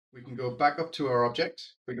we can go back up to our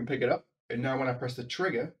object, we can pick it up, and now when I press the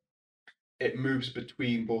trigger, it moves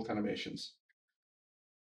between both animations.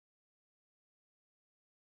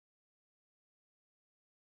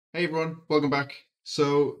 Hey everyone, welcome back.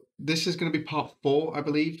 So this is going to be part 4, I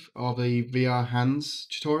believe, of the VR hands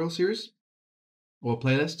tutorial series or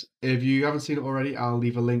playlist. If you haven't seen it already, I'll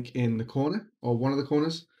leave a link in the corner or one of the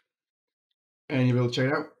corners and you'll be able to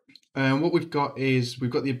check it out. And what we've got is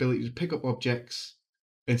we've got the ability to pick up objects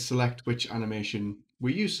and select which animation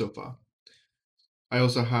we use so far. I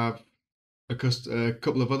also have a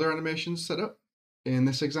couple of other animations set up in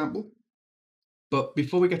this example. But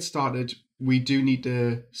before we get started, we do need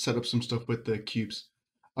to set up some stuff with the cubes.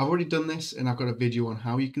 I've already done this and I've got a video on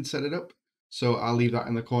how you can set it up. So I'll leave that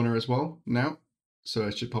in the corner as well now. So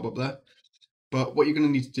it should pop up there. But what you're going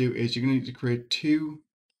to need to do is you're going to need to create 2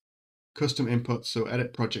 custom inputs. So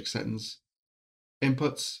edit project settings.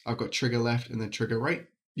 Inputs, I've got trigger left and then trigger right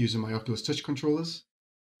using my Oculus touch controllers.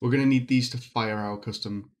 We're going to need these to fire our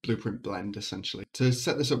custom blueprint blend essentially. To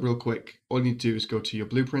set this up real quick, all you need to do is go to your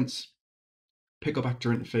blueprints, pick up actor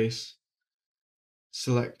interface,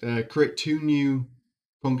 select, create 2 new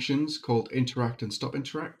functions called interact and stop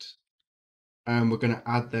interact. And we're going to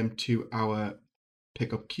add them to our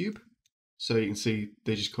pickup cube. So you can see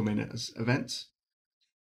they just come in as events.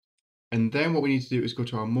 And then what we need to do is go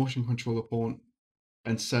to our motion controller pawn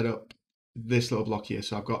and set up this little block here.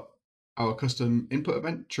 So I've got our custom input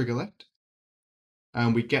event, trigger left,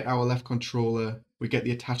 and we get our left controller, we get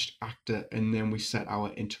the attached actor, and then we set our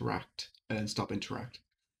interact and stop interact.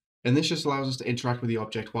 And this just allows us to interact with the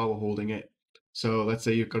object while we're holding it. So let's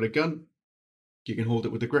say you've got a gun, you can hold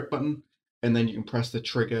it with the grip button, and then you can press the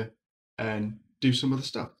trigger and do some other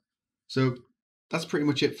stuff. So that's pretty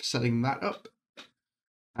much it for setting that up.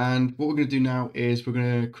 And what we're going to do now is we're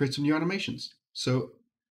going to create some new animations. So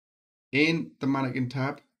in the mannequin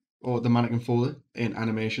tab, or the mannequin folder in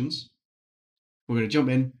animations, we're going to jump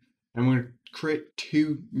in and we're going to create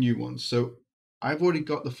 2 new ones. So I've already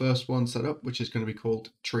got the first one set up, which is going to be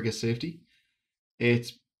called trigger safety.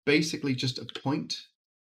 It's basically just a point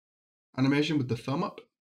animation with the thumb up,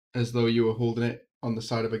 as though you were holding it on the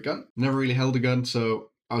side of a gun. Never really held a gun,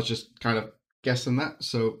 so I was just kind of guessing that.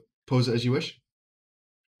 So pose it as you wish.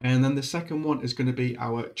 And then the second one is going to be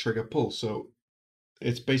our trigger pull. So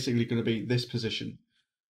it's basically going to be this position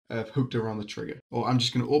of hooked around the trigger. Or I'm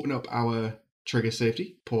just going to open up our trigger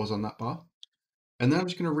safety, pause on that bar. And then I'm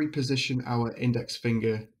just going to reposition our index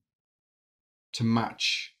finger to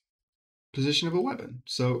match position of a weapon.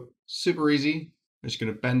 So super easy. I'm just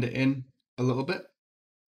going to bend it in a little bit.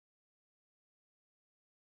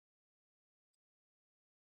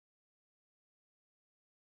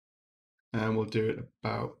 And we'll do it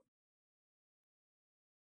about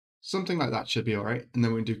something like that should be all right. And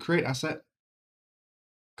then we'll do create asset,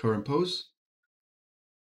 current pose.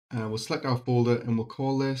 And we'll select our folder and we'll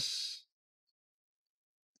call this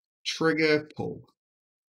trigger pull.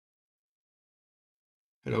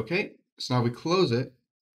 Hit OK. So now we close it.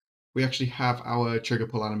 We actually have our trigger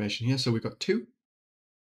pull animation here. So we've got 2.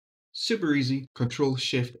 Super easy. Control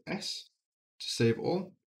Shift S to save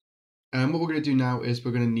all. And what we're going to do now is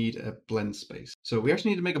we're going to need a blend space. So we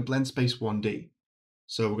actually need to make a blend space 1D.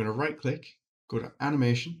 So we're going to right click, go to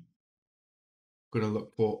animation, going to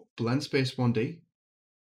look for blend space 1D,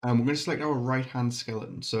 and we're going to select our right hand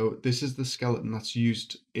skeleton. So this is the skeleton that's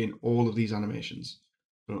used in all of these animations.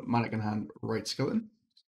 So mannequin hand right skeleton.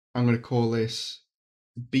 I'm going to call this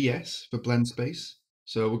BS for blend space.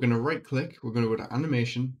 So we're going to right click, we're going to go to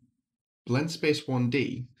animation, blend space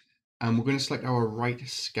 1D, and we're going to select our right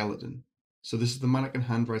skeleton. So this is the mannequin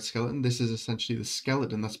hand right skeleton. This is essentially the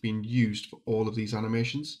skeleton that's being used for all of these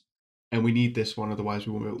animations. And we need this one, otherwise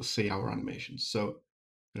we won't be able to see our animations. So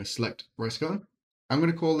I'm going to select right skeleton. I'm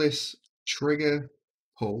going to call this trigger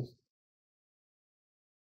pull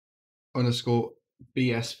underscore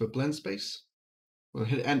BS for blend space. We'll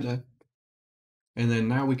hit enter. And then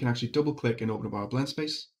now we can actually double click and open up our blend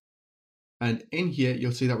space. And in here,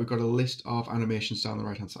 you'll see that we've got a list of animations down the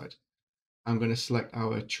right hand side. I'm going to select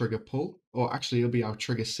our trigger pull, or actually it'll be our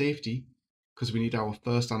trigger safety, because we need our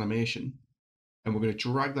first animation. And we're going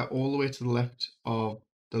to drag that all the way to the left of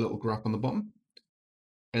the little graph on the bottom.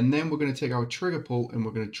 And then we're going to take our trigger pull and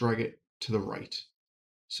we're going to drag it to the right.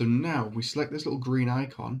 So now we select this little green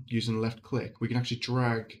icon using left click, we can actually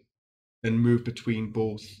drag and move between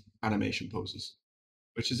both animation poses,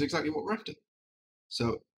 which is exactly what we're after.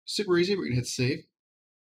 So super easy, we're going to hit save,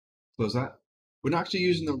 close that. We're not actually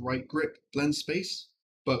using the right grip blend space,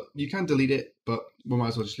 but you can delete it, but we might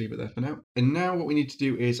as well just leave it there for now. And now what we need to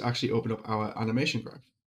do is actually open up our animation graph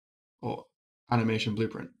or animation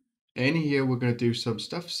blueprint. In here, we're going to do some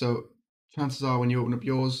stuff. So chances are when you open up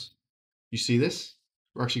yours, you see this.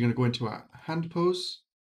 We're actually going to go into our hand pose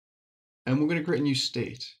and we're going to create a new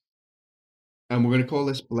state. And we're going to call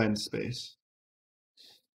this blend space.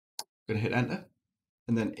 Going to hit enter.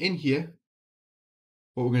 And then in here,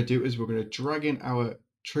 what we're going to do is we're going to drag in our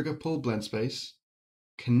trigger pull blend space,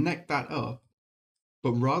 connect that up.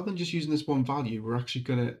 But rather than just using this one value, we're actually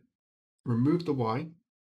going to remove the Y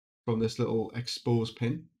from this little expose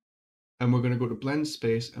pin. And we're going to go to blend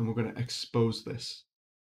space and we're going to expose this.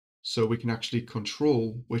 So we can actually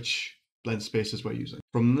control which blend spaces we're using.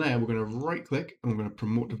 From there, we're going to right click and we're going to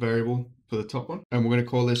promote the variable for the top one. And we're going to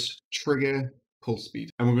call this trigger pull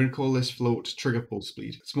speed. And we're going to call this float trigger pull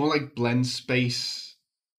speed. It's more like blend space,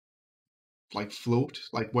 like float,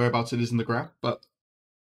 like whereabouts it is in the graph. But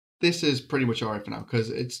this is pretty much all right for now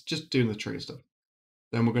because it's just doing the trigger stuff.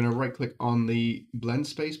 Then we're going to right click on the blend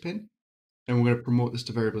space pin. And we're going to promote this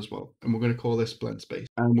to variable as well. And we're going to call this blend space.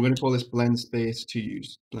 And we're going to call this blend space to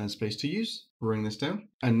use. Blend space to use. Bring this down.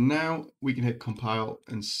 And now we can hit compile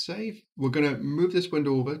and save. We're going to move this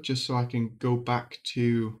window over just so I can go back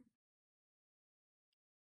to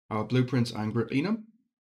our blueprints and grip enum.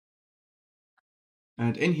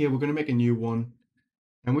 And in here, we're going to make a new one.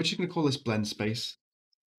 And we're just going to call this blend space.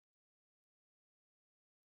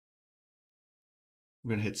 We're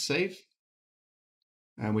going to hit save.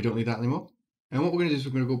 And we don't need that anymore. And what we're going to do is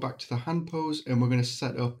we're going to go back to the hand pose and we're going to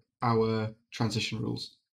set up our transition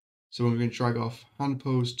rules. So we're going to drag off hand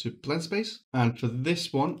pose to blend space. And for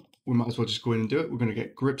this one, we might as well just go in and do it. We're going to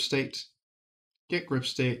get grip state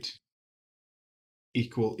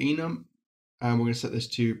equal enum. And we're going to set this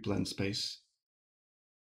to blend space.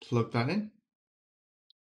 Plug that in.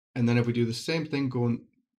 And then if we do the same thing, going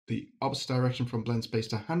the opposite direction from blend space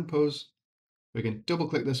to hand pose, we can double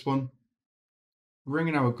click this one, bring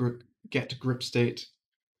in our get grip state.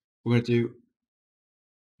 We're going to do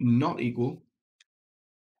not equal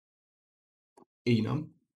enum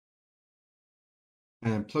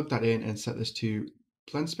and plug that in and set this to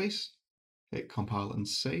blend space. Hit compile and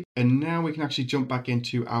save. And now we can actually jump back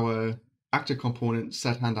into our actor component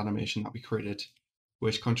set hand animation that we created,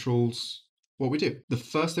 which controls what we do. The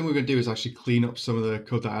first thing we're going to do is actually clean up some of the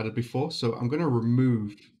code that I added before. So I'm going to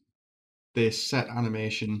remove this set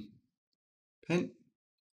animation pin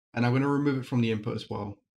and I'm going to remove it from the input as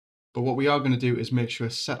well. But what we are going to do is make sure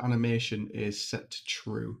set animation is set to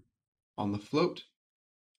true on the float.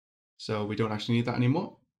 So we don't actually need that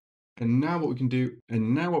anymore. And now what we can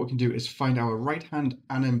do is find our right hand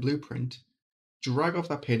anim blueprint, drag off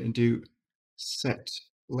that pin and do set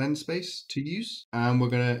blend space to use. And we're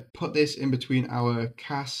going to put this in between our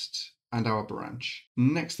cast and our branch.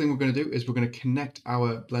 Next thing we're going to do is we're going to connect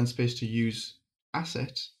our blend space to use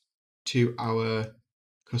asset to our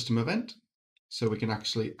custom event. So we can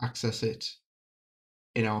actually access it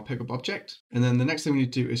in our pickup object. And then the next thing we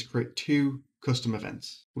need to do is create two custom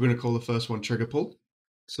events. We're going to call the first one trigger pull.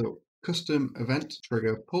 So custom event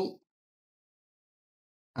trigger pull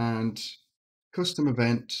and custom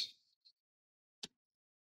event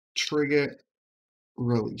trigger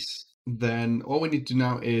release. Then all we need to do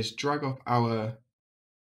now is drag off our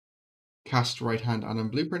cast right hand anim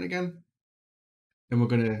blueprint again. And we're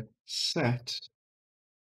going to set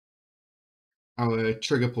our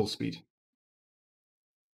trigger pull speed.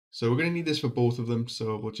 So we're going to need this for both of them.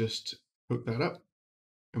 So we'll just hook that up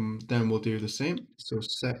and then we'll do the same. So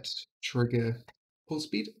set trigger pull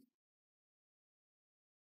speed.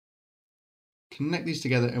 Connect these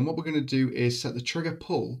together. And what we're going to do is set the trigger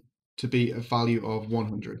pull to be a value of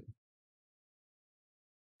 100.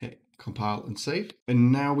 Hit compile and save.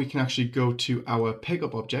 And now we can actually go to our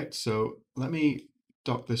pickup object. So let me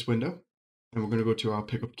dock this window and we're going to go to our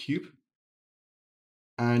pickup cube.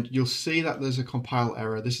 And you'll see that there's a compile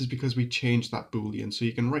error. This is because we changed that Boolean. So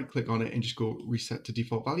you can right click on it and just go reset to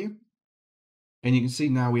default value. And you can see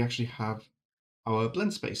now we actually have our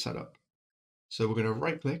blend space set up. So we're going to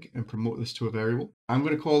right click and promote this to a variable. I'm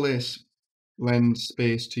going to call this blend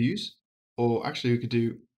space to use, or actually we could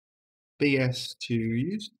do BS to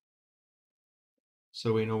use.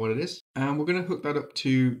 So we know what it is. And we're going to hook that up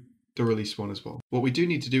to the release one as well. What we do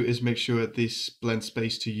need to do is make sure this blend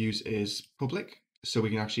space to use is public, so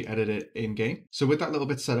we can actually edit it in game. So with that little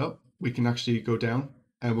bit set up, we can actually go down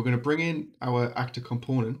and we're going to bring in our actor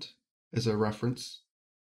component as a reference.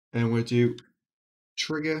 And we'll do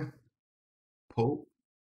trigger pull.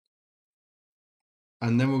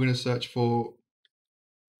 And then we're going to search for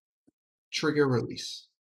trigger release.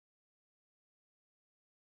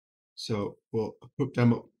 So we'll hook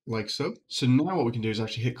them up like so. So now what we can do is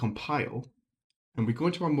actually hit compile and we go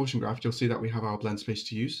into our motion graph. You'll see that we have our blend space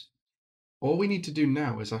to use. All we need to do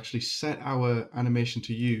now is actually set our animation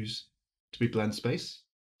to use to be blend space.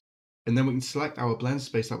 And then we can select our blend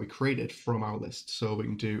space that we created from our list. So we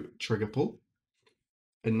can do trigger pull.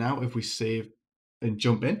 And now if we save and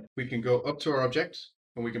jump in, we can go up to our object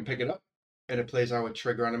and we can pick it up and it plays our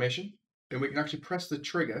trigger animation. And we can actually press the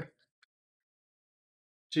trigger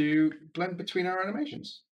to blend between our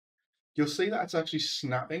animations. You'll see that it's actually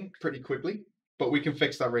snapping pretty quickly, but we can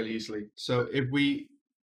fix that really easily. So if we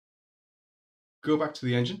go back to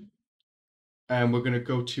the engine and we're going to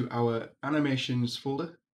go to our animations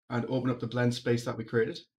folder and open up the blend space that we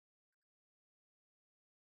created.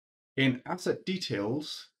 In asset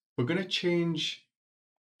details, we're going to change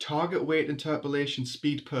target weight interpolation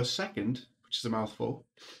speed per second, which is a mouthful,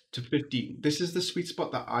 to 15. This is the sweet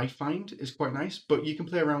spot that I find is quite nice, but you can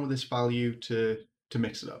play around with this value to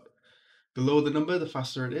mix it up. The lower the number, the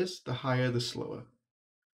faster it is, the higher, the slower.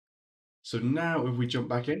 So now if we jump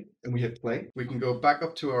back in and we hit play, we can go back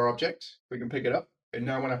up to our object, we can pick it up, and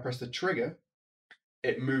now when I press the trigger,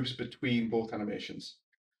 it moves between both animations.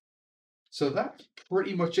 So that's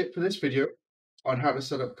pretty much it for this video on how to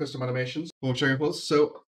set up custom animations for trigger pulls.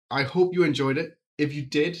 So I hope you enjoyed it. If you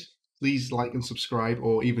did, please like and subscribe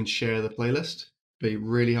or even share the playlist. It'd be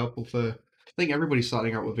really helpful for, I think, everybody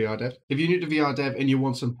starting out with VR dev. If you're new to VR dev and you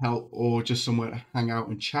want some help or just somewhere to hang out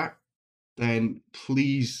and chat, then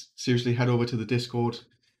please seriously head over to the Discord.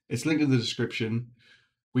 It's linked in the description.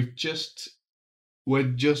 We're just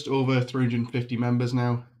over 350 members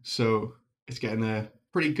now, so it's getting a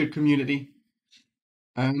pretty good community.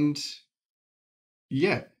 And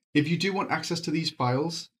yeah, if you do want access to these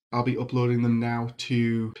files, I'll be uploading them now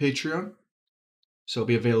to Patreon. So it'll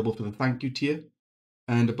be available for the thank you tier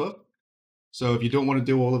and above. So if you don't want to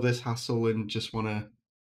do all of this hassle and just want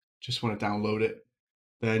to download it,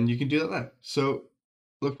 then you can do that there. So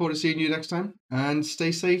look forward to seeing you next time and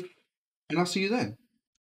stay safe, and I'll see you then.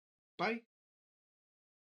 Bye.